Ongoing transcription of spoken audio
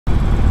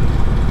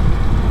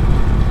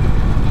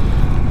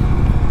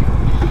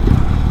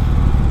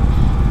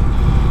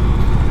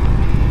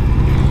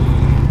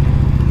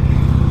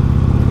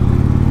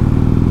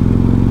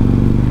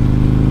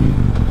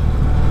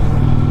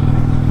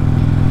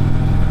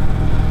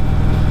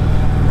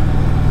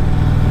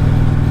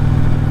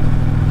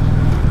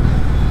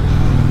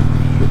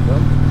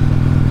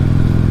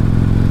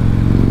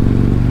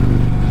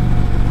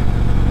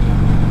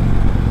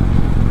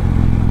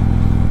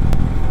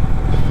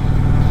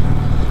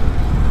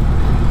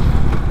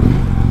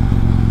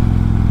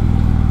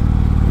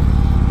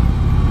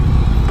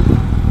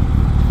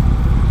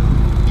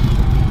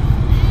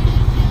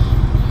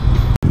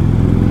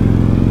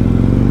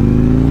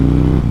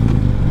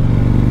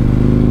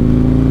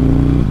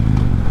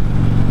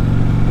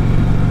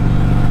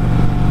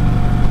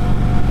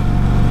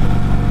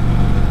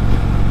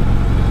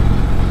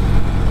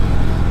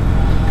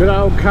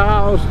old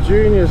Carl's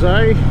Juniors,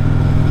 eh?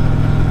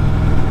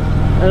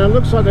 And it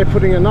looks like they're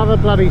putting another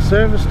bloody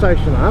service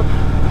station up,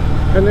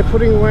 and they're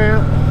putting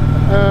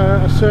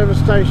a service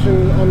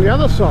station on the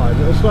other side.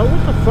 And it's like,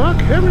 what the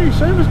fuck? How many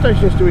service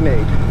stations do we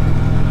need?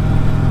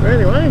 But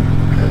anyway,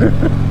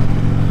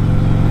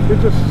 it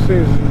just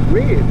seems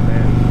weird,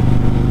 man.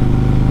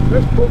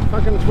 Let's put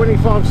fucking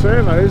 25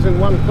 servos in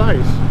one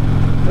place.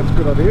 That's a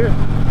good idea.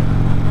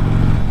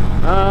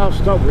 I'll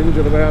stop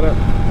whinging about it.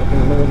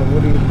 Fucking Northern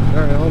Woody,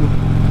 carry on.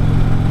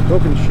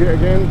 Talking shit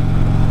again.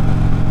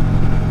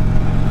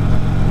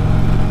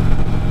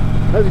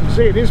 As you can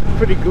see, it is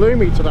pretty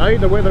gloomy today.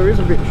 The weather is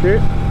a bit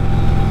shit.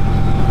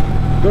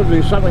 Got to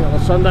do something on a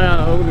Sunday.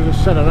 I would have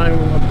just sat at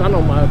home. I've done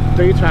all my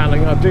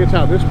detailing. I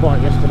detailed this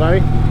bike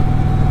yesterday.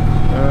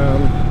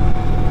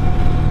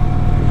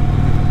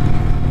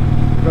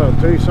 Got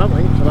to do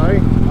something today.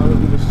 I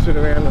wouldn't just sit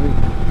around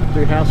and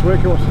do housework.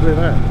 Who wants to do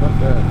that? Fuck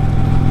that.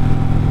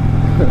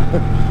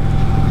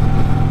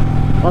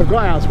 I've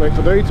got housework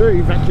to do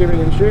too,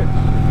 vacuuming and shit.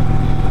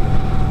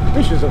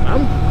 Dishes are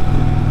done.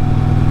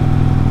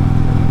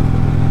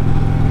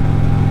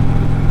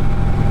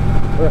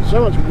 I've got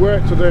so much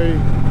work to do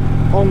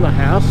on the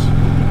house.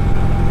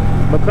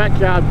 The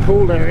backyard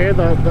pool area,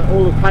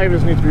 all the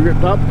pavers need to be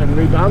ripped up and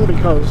redone,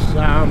 because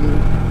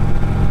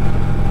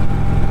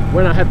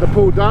when I had the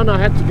pool done, I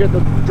had to get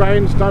the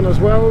drains done as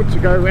well to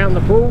go around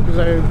the pool,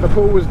 because the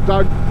pool was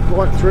dug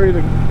right through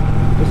the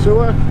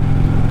sewer,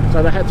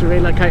 so they had to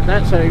relocate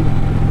that. So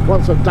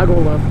once I've dug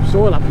all the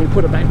soil up and we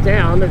put it back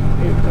down, it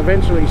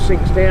eventually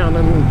sinks down,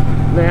 and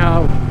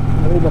now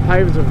all the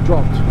pavers have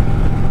dropped.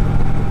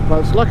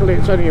 But luckily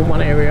it's only in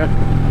one area.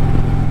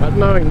 But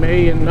knowing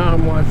me and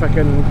knowing my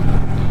fucking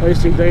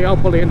OCD, I'll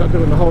probably end up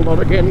doing the whole lot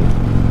again,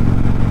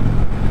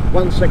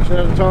 one section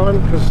at a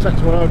time, because that's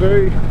what I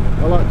do.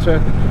 I like to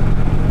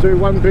do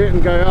one bit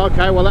and go,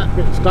 okay, well that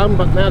bit's done,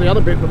 but now the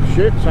other bit looks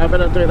shit, so I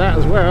better do that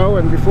as well.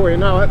 And before you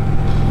know it,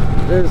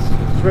 there's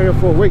 3 or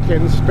 4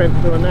 weekends spent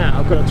doing that.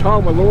 I've got to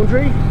tile my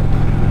laundry.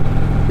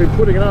 Been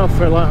putting it off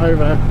for like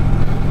over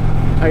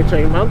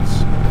 18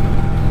 months.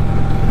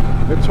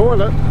 The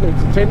toilet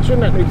needs attention,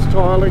 that needs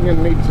tiling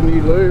and needs a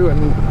new loo,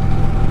 and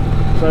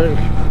so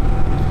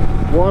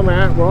why am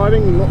I out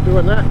riding and not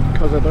doing that?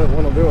 Because I don't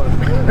want to do it.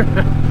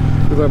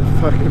 Because I'm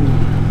fucking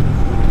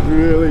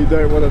really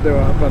don't want to do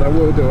it, but I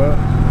will do it.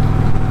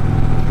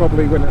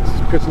 Probably when it's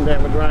pissing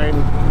down with rain,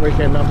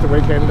 weekend after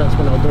weekend, that's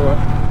when I'll do it.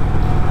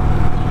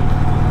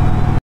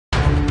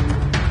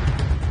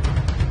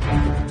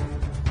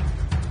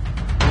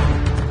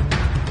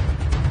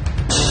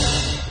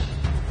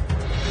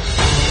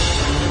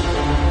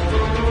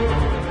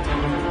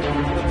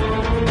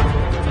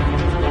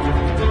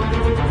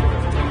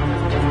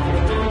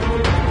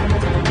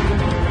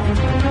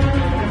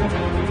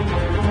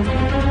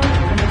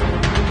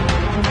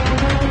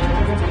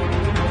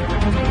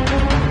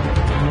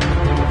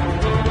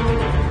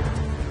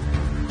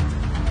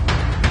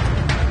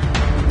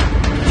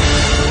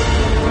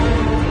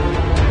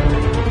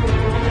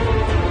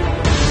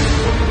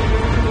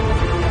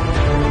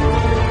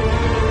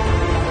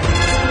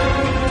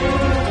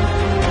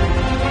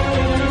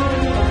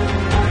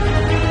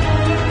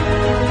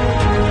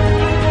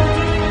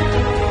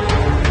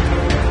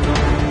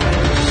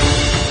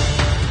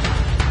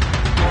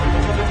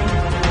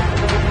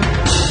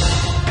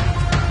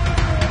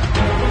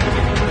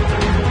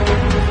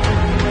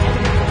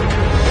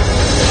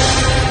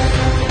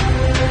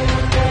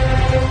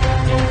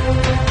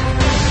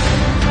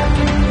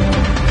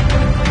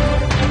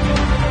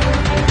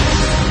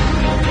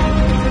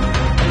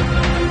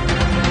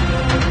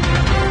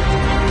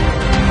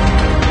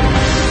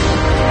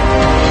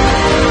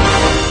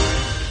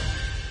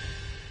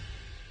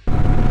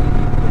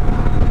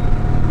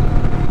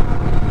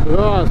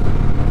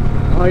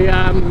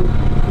 I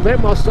let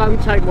my son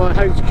take my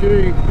HQ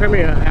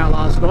Premier out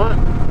last night,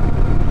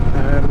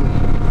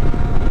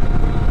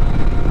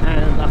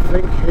 and I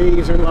think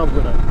he's in love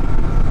with it.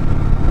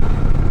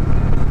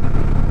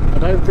 I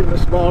don't think the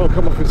smile will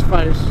come off his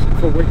face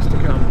for weeks to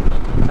come,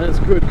 and it's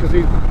good, because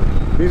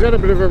he's had a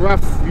bit of a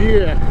rough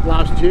year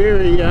last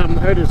year. He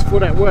hurt his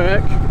foot at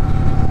work,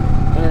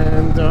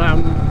 and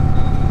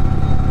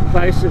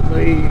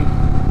basically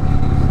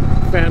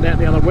found out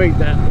the other week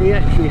that he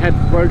actually had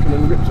broken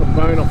and ripped some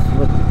bone off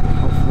the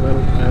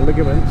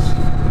ligaments.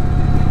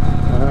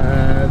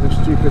 The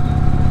stupid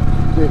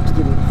dicks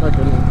didn't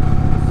fucking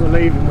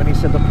believe him when he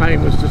said the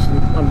pain was just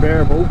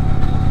unbearable.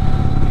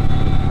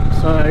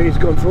 So he's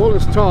gone through all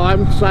this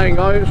time saying,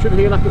 oh, it should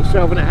heal up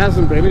itself, and it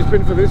hasn't been. It's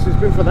been for this, it's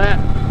been for that,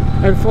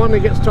 and finally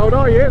gets told,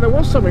 oh yeah, there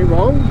was something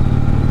wrong,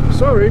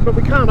 sorry, but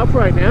we can't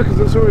operate now because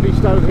it's already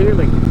started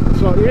healing.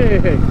 It's like,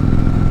 yeah,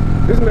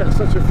 isn't that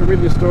such a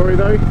familiar story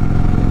though?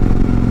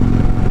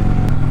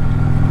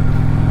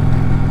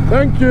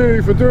 Thank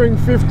you for doing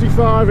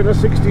 55 in a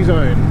 60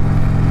 zone.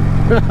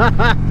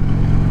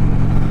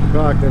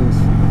 Fuckins.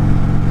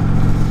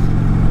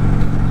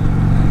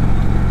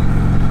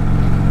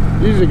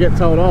 Usually get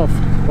told off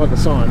by the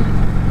sign.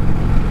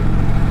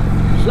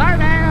 Slow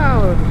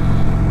down!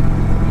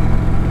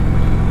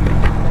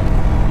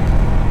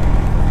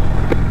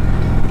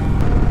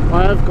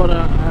 I have got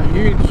a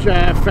huge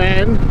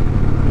fan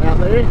out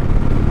there.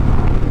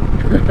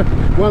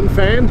 One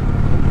fan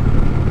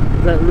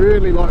that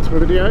really likes my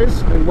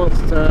videos and wants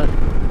to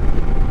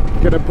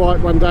get a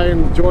bike one day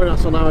and join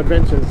us on our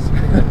adventures.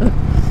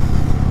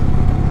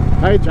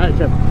 Hey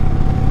Jacob,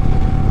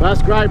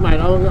 that's great mate.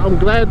 I'm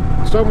glad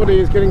somebody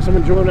is getting some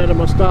enjoyment out of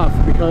my stuff,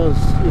 because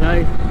you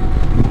know,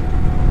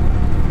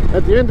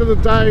 at the end of the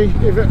day,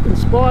 if it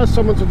inspires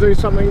someone to do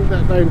something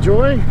that they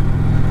enjoy,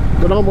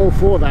 then I'm all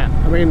for that.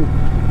 I mean,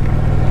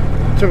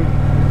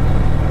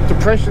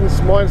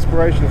 depression's my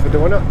inspiration for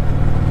doing it.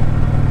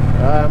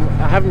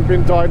 I haven't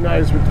been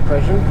diagnosed with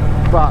depression,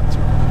 but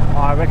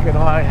I reckon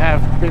I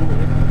have been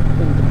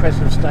in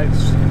depressive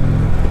states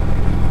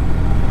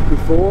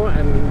before,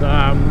 and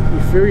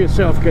you feel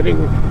yourself getting,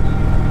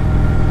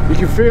 you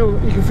can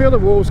feel the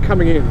walls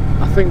coming in.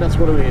 I think that's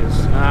what it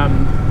is.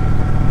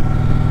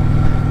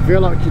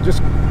 Feel like you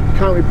just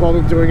can't be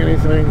bothered doing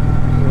anything.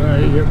 You know,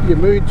 your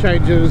mood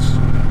changes.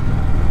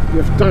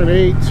 You don't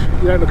eat.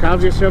 You don't look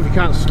after yourself. You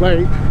can't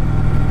sleep.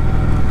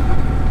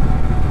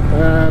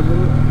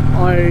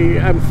 I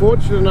am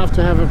fortunate enough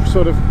to have a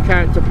sort of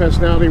character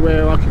personality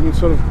where I can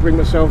sort of bring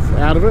myself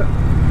out of it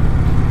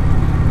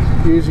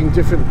using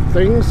different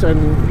things, and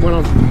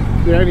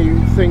the only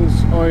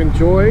things I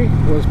enjoy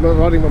was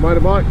riding my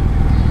motorbike,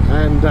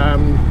 and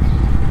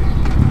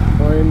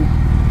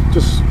I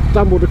just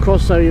stumbled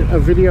across a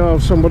video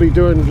of somebody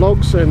doing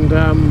vlogs, and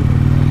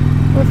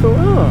I thought,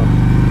 oh,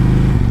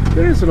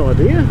 there's an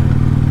idea.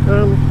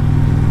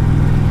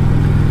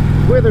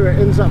 Whether it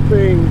ends up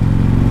being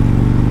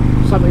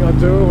something I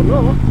do or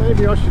not,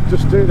 maybe I should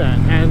just do that.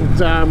 And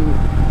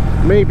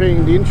me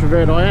being the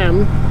introvert I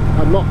am,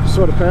 I'm not the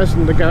sort of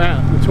person to go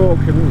out and talk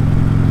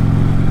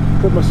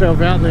and put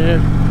myself out there.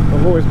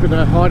 I've always been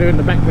a hider in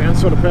the background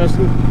sort of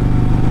person,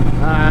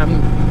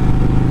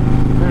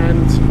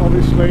 and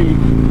obviously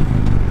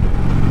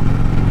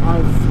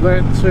I've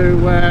learnt to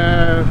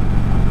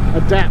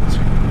adapt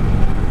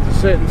to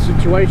certain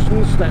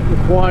situations that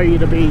require you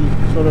to be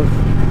sort of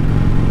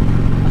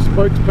a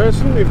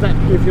spokesperson,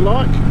 if you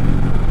like.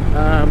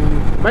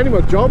 Mainly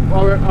my job,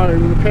 I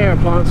repair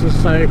appliances,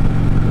 so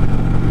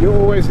you're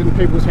always in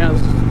people's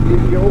houses,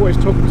 you're always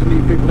talking to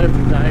new people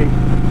every day,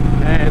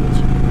 and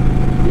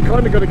you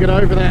kind of got to get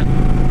over that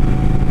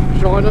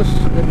shyness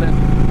and that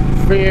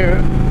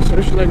fear,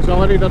 social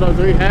anxiety that I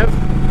do have.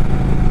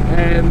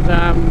 And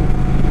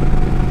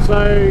so,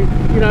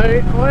 you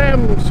know, I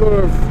am sort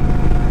of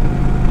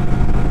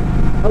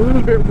a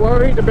little bit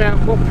worried about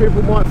what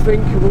people might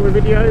think of my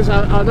videos.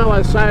 I know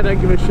I say I don't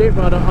give a shit,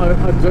 but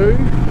I do.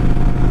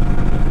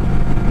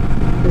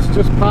 It's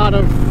just part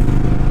of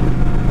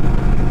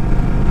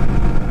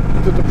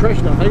the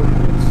depression, I think.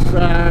 It's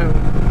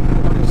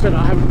like I said,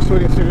 I haven't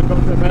seen a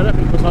doctor about it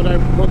because I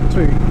don't want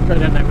to go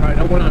down that road.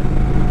 I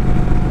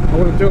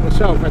want to do it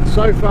myself, and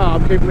so far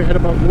I'm keeping my head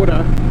above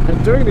water.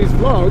 And doing these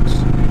vlogs,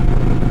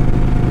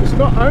 it's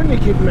not only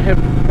keeping my head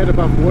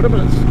above water,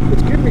 but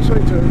it's giving me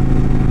something to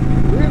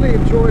really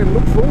enjoy and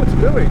look forward to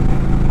doing.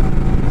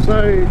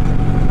 So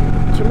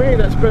to me,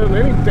 that's better than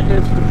any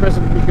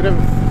antidepressant you could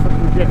ever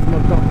fucking get from a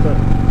doctor.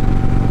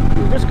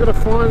 You just got to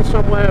find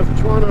some way of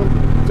trying to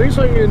do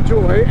something you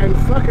enjoy, and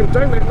fucking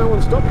don't let no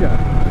one stop you.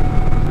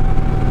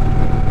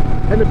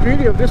 And the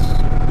beauty of this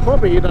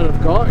hobby that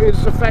I've got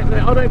is the fact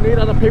that I don't need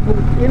other people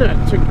in it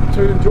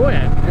to enjoy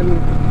it. And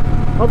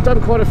I've done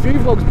quite a few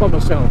vlogs by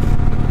myself.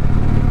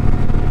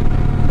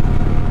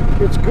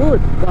 It's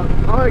good, but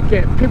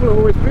people are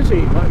always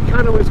busy. I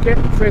can't always get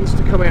friends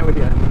to come out with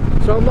you.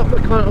 So I'm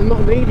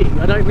not needy.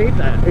 I don't need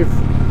that. If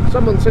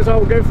someone says, "Oh,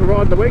 we'll go for a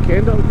ride on the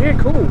weekend," yeah,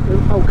 cool,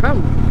 I'll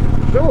come.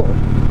 Sure.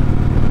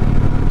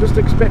 Just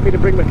expect me to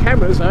bring my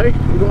cameras, though.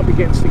 You might be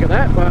getting sick of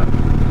that, but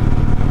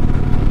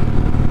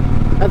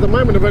at the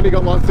moment I've only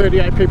got like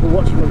 38 people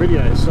watching my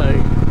videos, so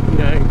you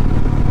know,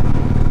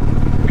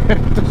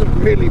 it doesn't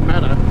really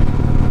matter.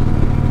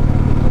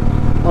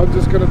 I'm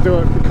just going to do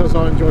it because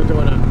I enjoy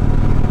doing it.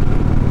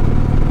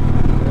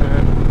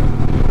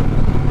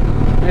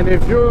 And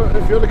if you're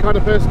the kind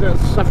of person that's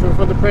suffering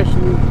from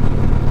depression,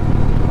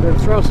 then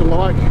throw us a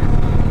like.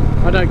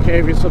 I don't care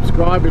if you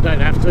subscribe, you don't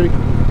have to.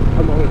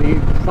 I'm not really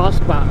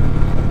fussed, but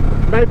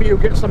maybe you'll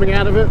get something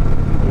out of it.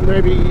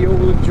 Maybe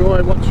you'll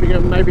enjoy watching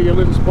it. Maybe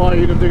it'll inspire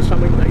you to do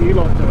something that you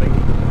like doing,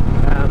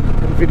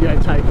 and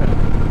videotape it.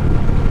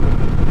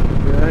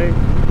 You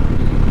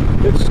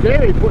know, it's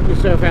scary putting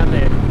yourself out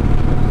there.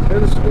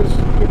 You're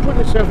putting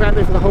yourself out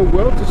there for the whole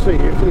world to see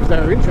if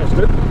they're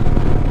interested.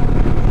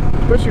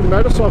 Especially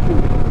motorcycle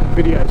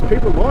videos.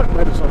 People like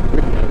motorcycle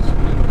videos.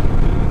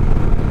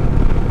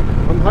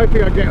 I'm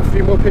hoping I get a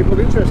few more people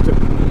interested.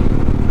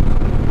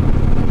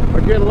 I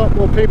get a lot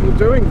more people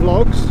doing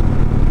vlogs,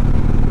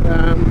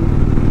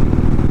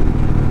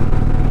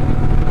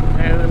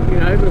 and you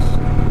know,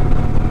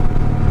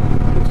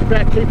 it's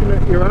about keeping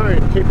it your own,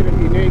 keeping it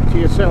unique to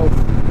yourself.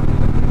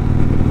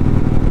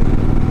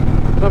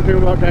 Some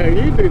people might go,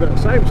 "You do that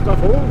same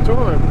stuff all the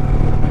time."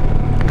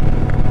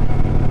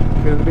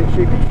 Feel a bit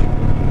sheepish.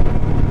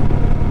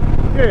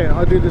 Yeah,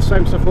 I do the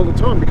same stuff all the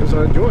time because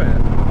I enjoy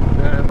it.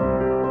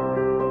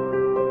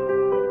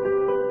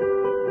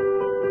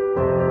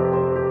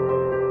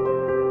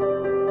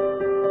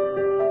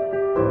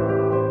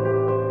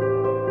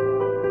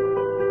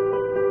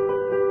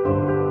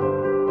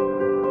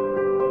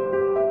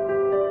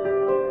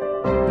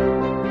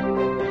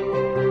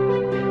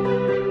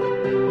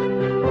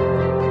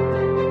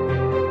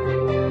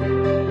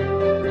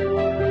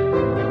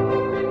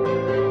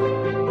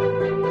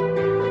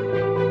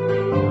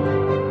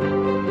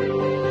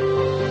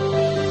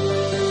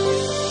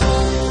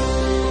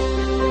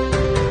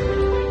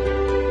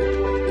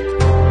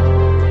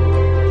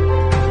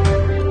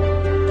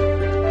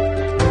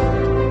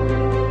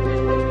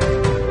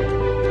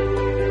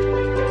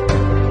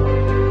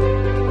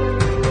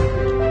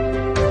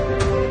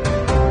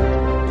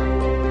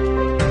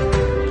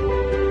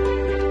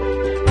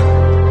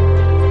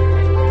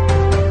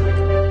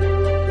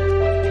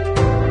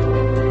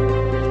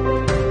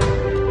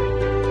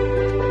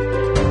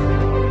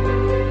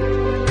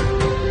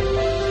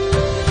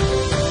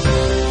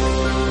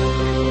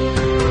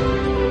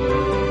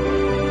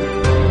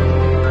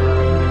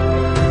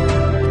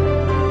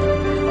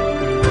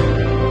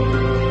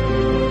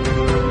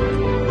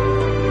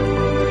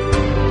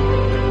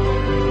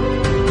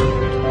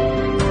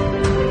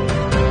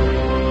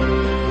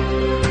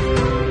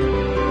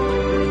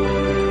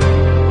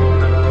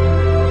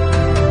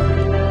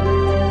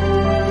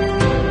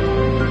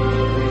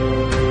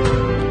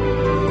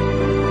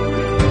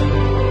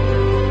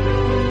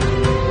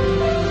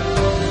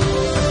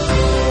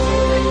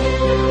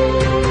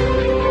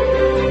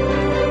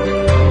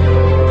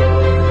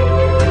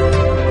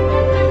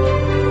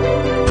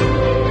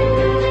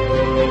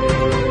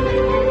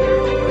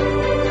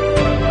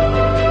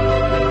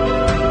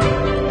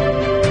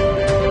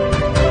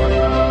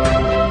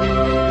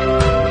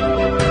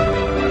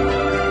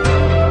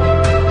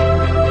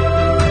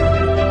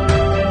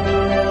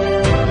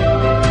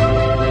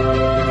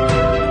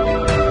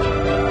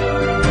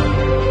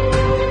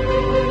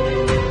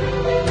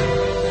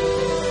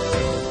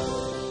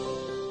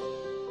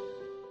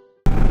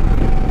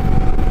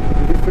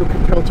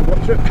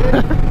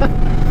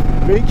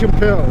 Be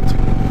compelled.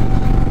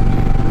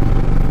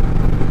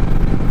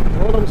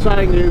 All I'm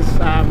saying is,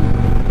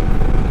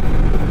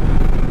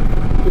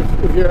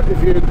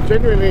 if you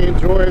genuinely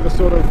enjoy the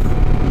sort of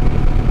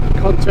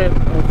content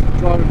of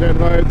driving down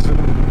roads, and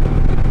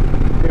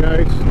you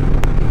know,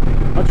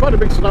 I try to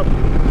mix it up,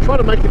 try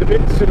to make it a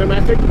bit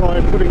cinematic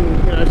by putting,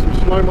 you know, some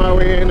slow-mo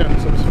in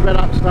and some sped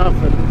up stuff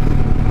and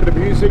a bit of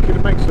music, and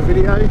it makes the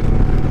video.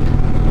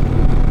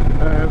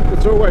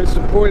 It's always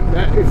the point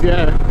that if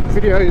your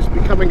video is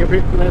becoming a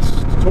bit less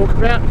to talk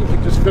about, you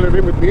can just fill it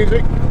in with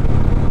music.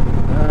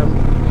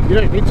 You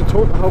don't need to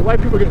talk the whole way.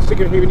 People get sick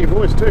of hearing your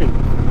voice too.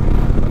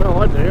 No,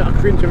 I do. I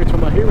cringe every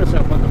time I hear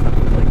myself on the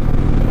fucking thing.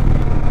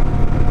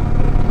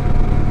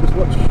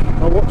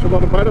 I watch a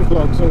lot of motor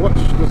vlogs.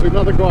 There's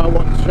another guy I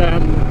watch,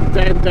 Dan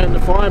the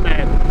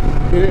Fireman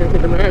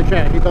in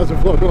America. He does a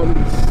vlog on,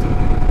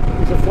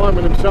 he's a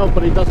fireman himself,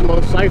 but he does a lot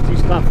of safety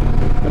stuff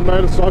and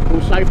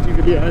motorcycle safety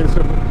videos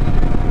and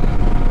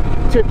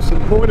tips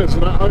and pointers,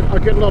 and I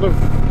get a lot of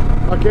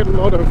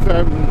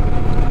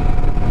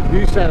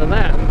use out of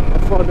that. I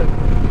find it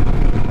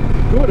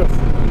good.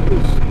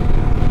 It's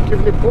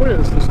giving you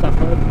pointers and stuff.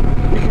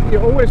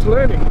 You're always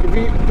learning.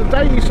 The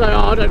day you say,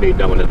 oh, I don't need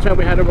no one to tell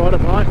me how to ride a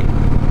bike,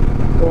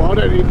 or I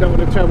don't need no one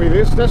to tell me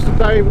this, that's the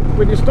day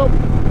when you stop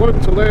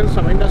wanting to learn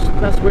something.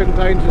 That's when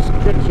danger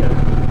gets you.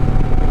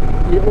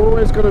 You're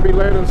always going to be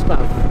learning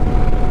stuff.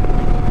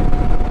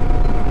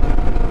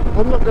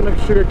 I'm not going to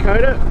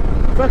sugarcoat it.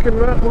 Fucking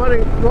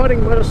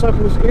riding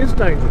motorcycles is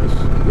dangerous.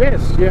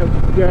 Yes, yeah.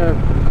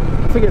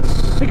 I think it's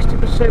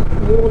 60%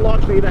 more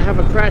likely to have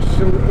a crash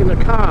in a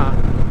car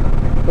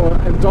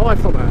and die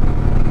from it.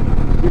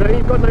 You know,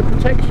 you've got no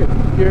protection.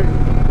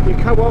 You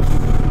come off,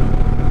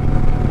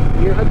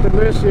 you're at the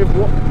mercy of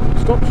what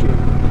stops you.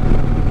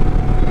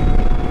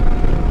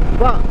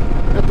 But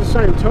at the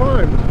same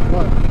time,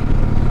 like,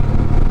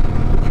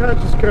 you can't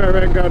just go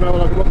around going, oh,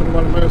 well, I'm not going to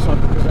ride a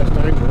motorcycle because that's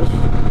dangerous.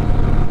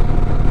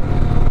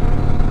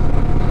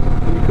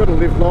 You've got to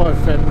live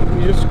life,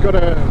 and you just got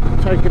to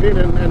take it in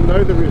and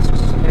know the risks.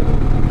 And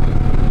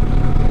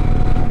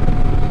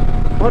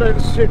I don't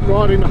sit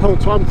riding the whole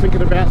time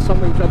thinking about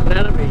something jumping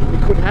out at me.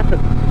 It could happen.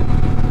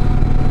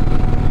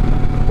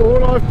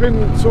 All I've been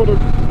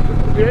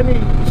the only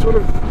sort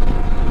of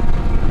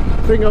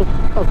thing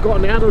I've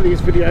gotten out of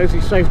these videos,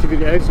 these safety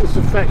videos, is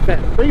the fact that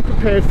be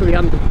prepared for the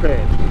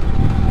unprepared.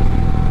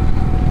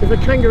 If a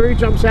kangaroo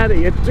jumps out at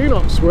you, do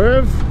not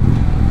swerve.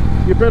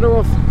 You're better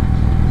off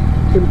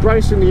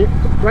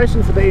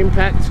bracing for the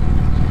impact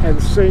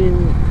and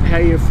seeing how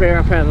you fare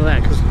up out of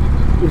that, because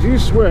if you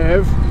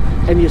swerve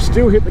and you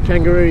still hit the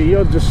kangaroo,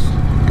 you're just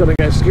gonna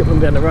go skipping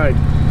down the road.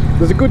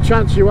 There's a good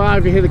chance you are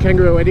if you hit the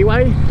kangaroo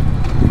anyway,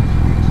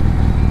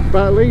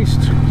 but at least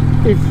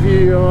if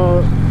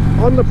you're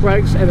on the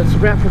brakes, and it's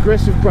about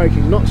progressive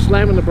braking, not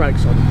slamming the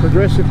brakes on.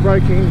 Progressive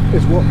braking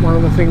is one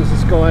of the things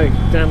this guy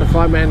down the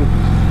Fireman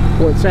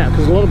points out,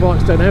 because a lot of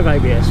bikes don't have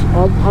ABS.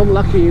 I'm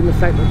lucky in the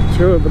fact that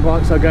 2 of the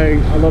bikes I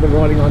go a lot of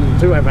riding on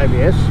do have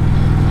ABS,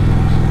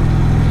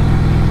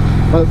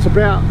 but it's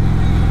about,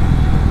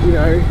 you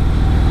know,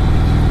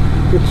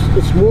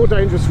 it's more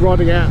dangerous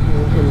riding out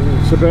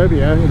in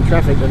suburbia in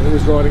traffic than it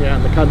is riding out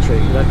in the country.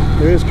 You know,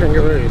 there is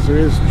kangaroos, there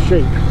is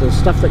sheep, there's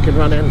stuff that can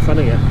run out in front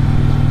of you,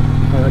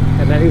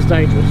 and that is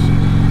dangerous.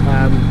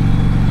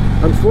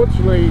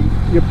 Unfortunately,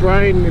 your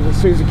brain, if it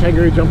sees a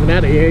kangaroo jumping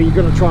out at you, you're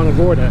going to try and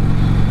avoid it.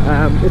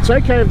 It's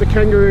okay if the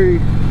kangaroo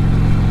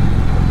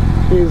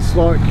is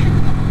like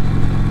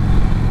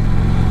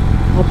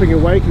hopping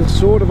away. You can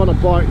sort of, on a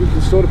bike, you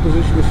can sort of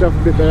position yourself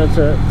a bit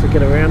better to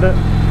get around it.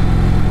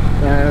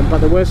 But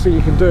the worst thing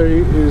you can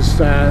do is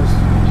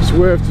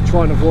swerve to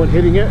try and avoid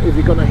hitting it. If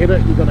you're going to hit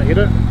it, you're going to hit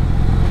it.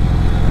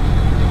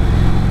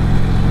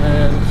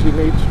 And you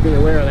need to be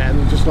aware of that.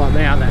 And just like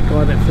now, that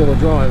guy that 4-wheel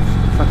drive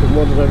fucking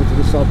wandered over to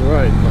the side of the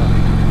road. But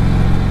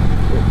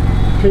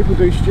people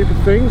do stupid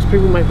things,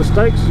 people make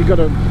mistakes. You've got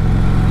to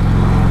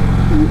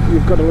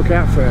look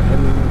out for it.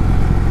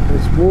 And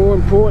it's more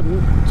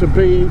important to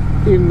be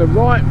in the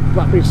right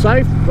but be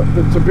safe,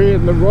 than to be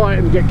in the right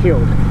and get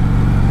killed.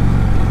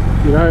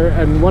 You know,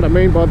 and what I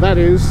mean by that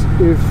is,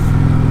 if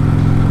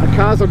a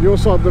car's on your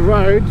side of the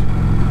road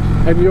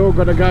and you're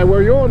going to go,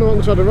 well, you're on the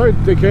wrong side of the road,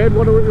 dickhead,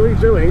 what are you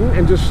doing?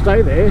 And just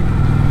stay there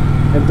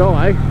and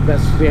die,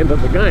 that's the end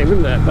of the game,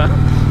 isn't it? But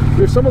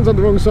if someone's on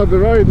the wrong side of the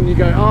road and you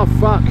go, oh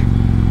fuck,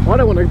 I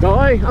don't want to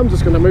die, I'm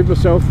just going to move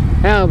myself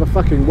out of the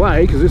fucking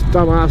way because this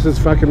dumbass is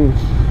fucking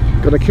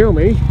going to kill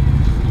me,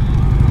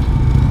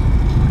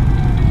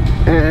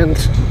 and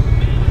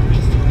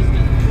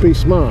be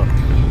smart.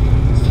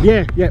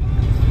 Yeah.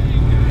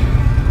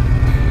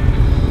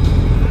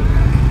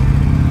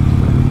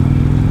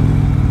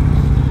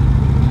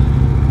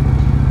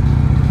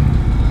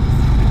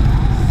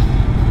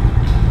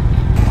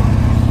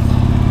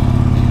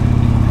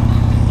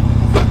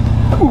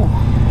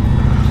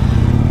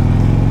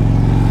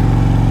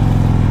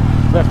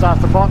 Left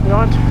after bike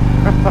behind.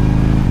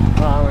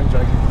 No, I'm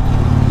joking.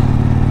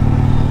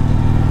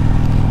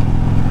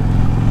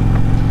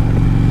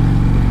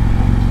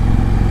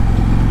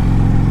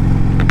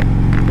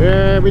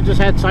 Yeah, we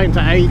just had something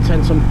to eat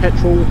and some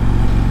petrol.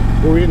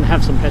 Well, we didn't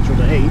have some petrol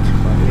to eat,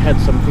 but we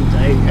had something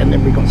to eat and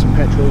then we got some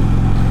petrol.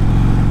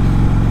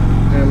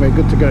 And we're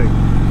good to go.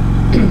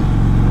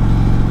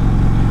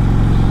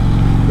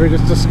 We're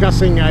just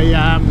discussing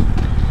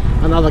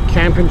another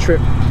camping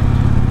trip.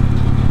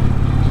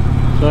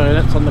 So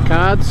that's on the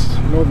cards,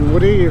 Northern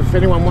Woody. If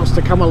anyone wants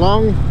to come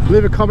along,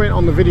 leave a comment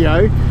on the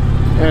video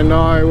and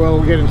I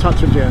will get in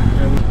touch with you.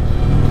 And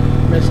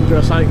messenger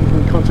or something, you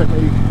can contact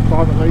me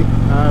privately.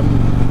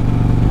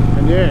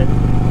 And yeah,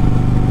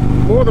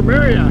 more the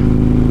merrier.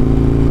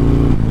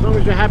 As long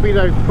as you're happy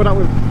to put up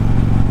with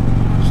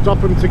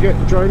stopping to get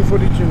drone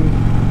footage and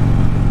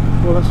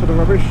all that sort of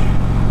rubbish.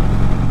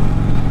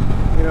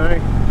 You know,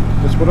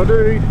 that's what I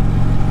do.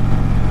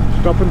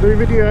 Stop and do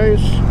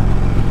videos.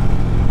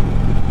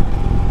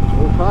 It's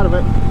all part of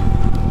it.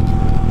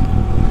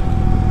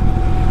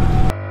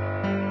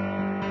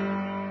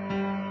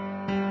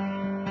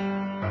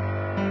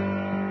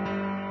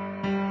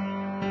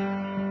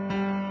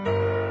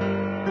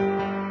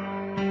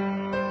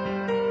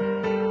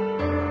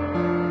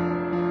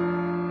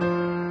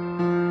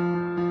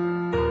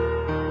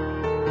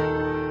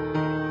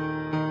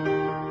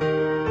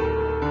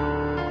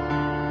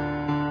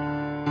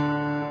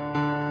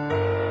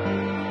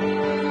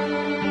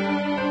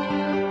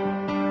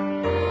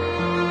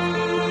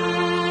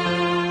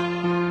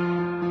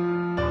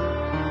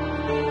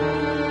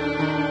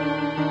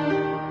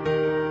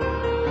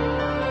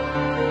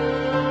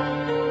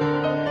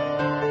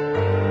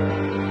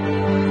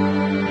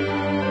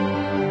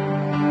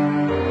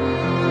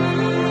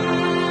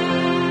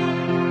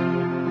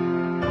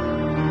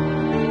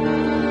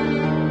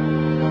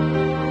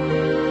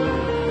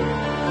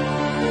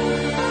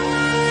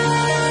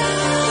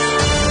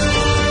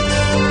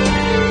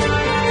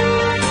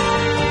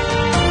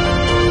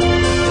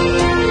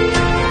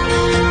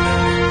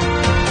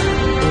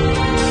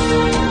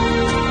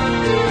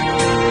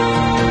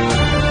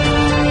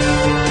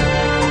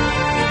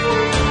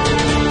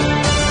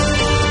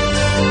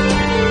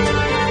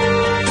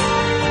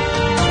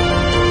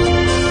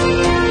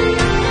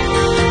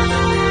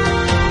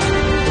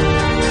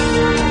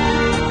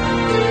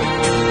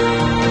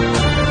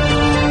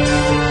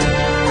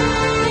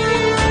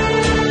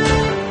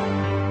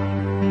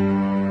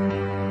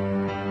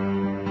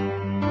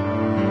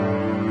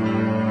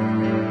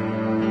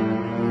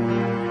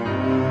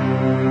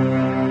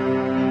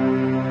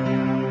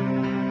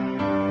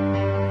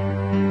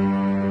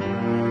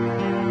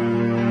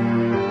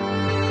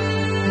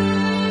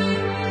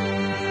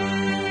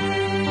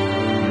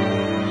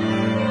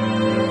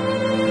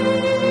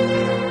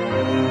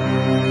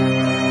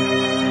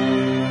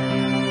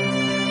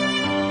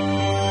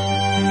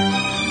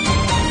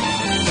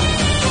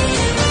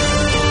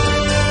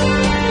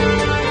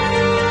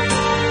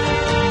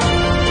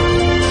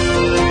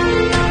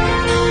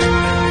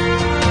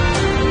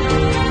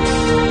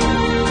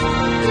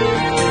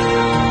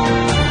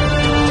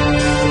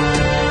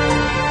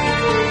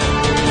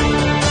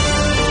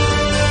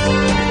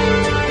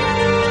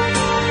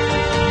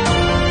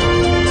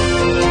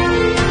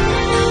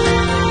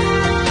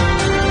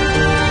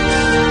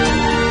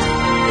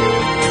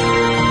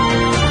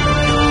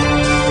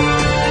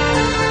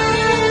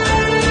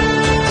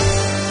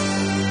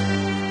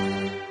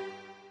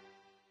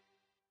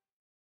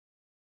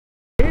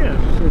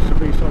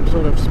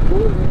 Sort of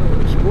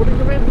sporting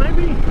event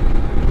maybe?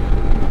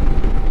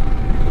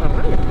 I don't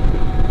know.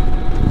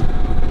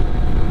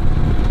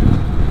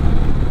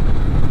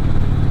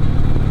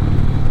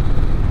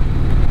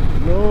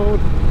 No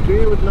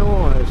deer with no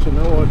eyes, so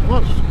no eyes.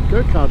 What's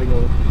go-karting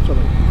or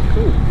something?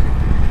 Cool.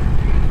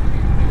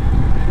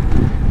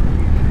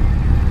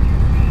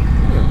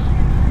 Yeah.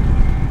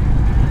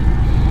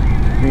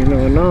 You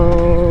never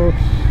know.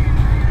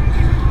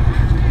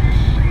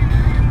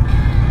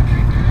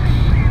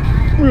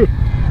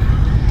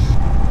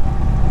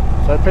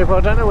 So people, I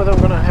don't know whether I'm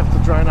going to have the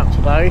drone up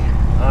today.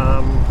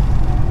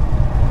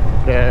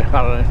 Yeah,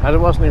 I don't know. I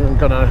wasn't even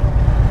going to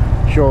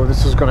sure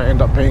this is going to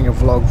end up being a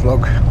vlog,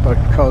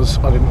 because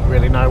I didn't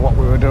really know what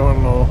we were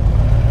doing or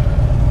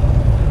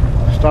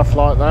stuff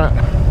like that.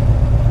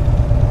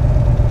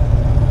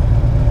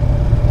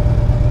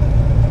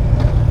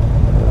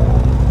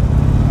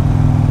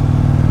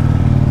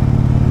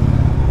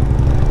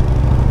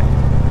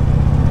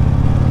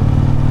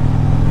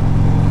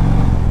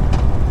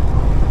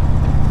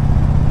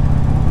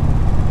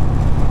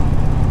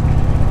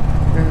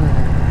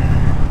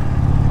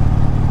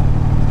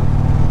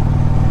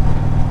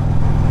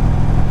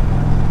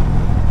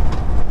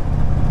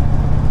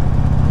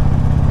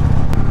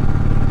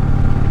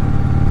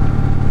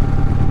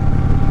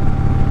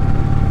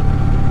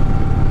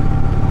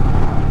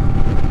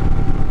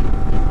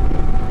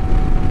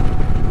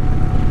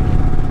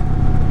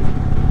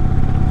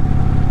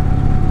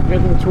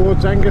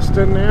 Towards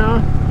Anguston now.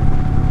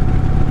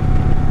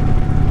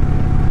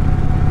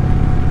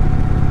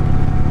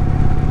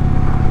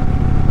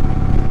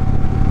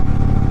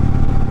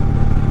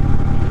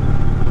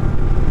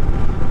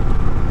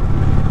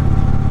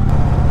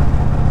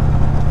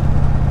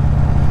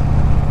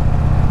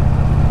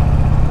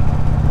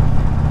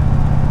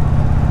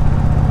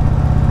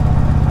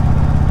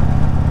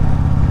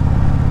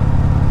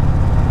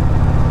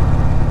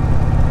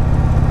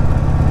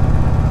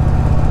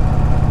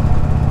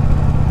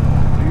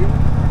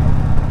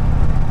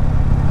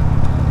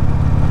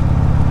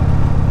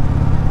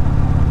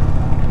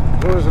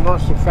 a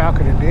nice little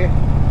falcon in there,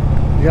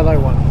 yellow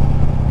one.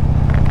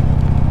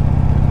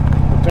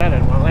 The dad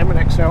had one,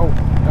 an XL.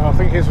 Oh, I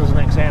think his was an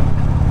XM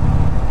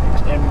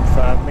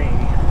for me.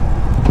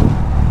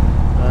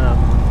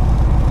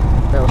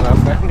 That was our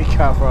family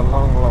car for a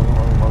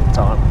long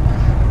time.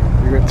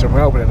 We went to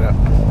Melbourne in it.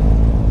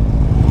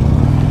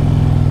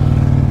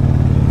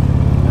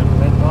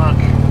 And then Mark,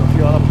 a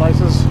few other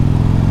places.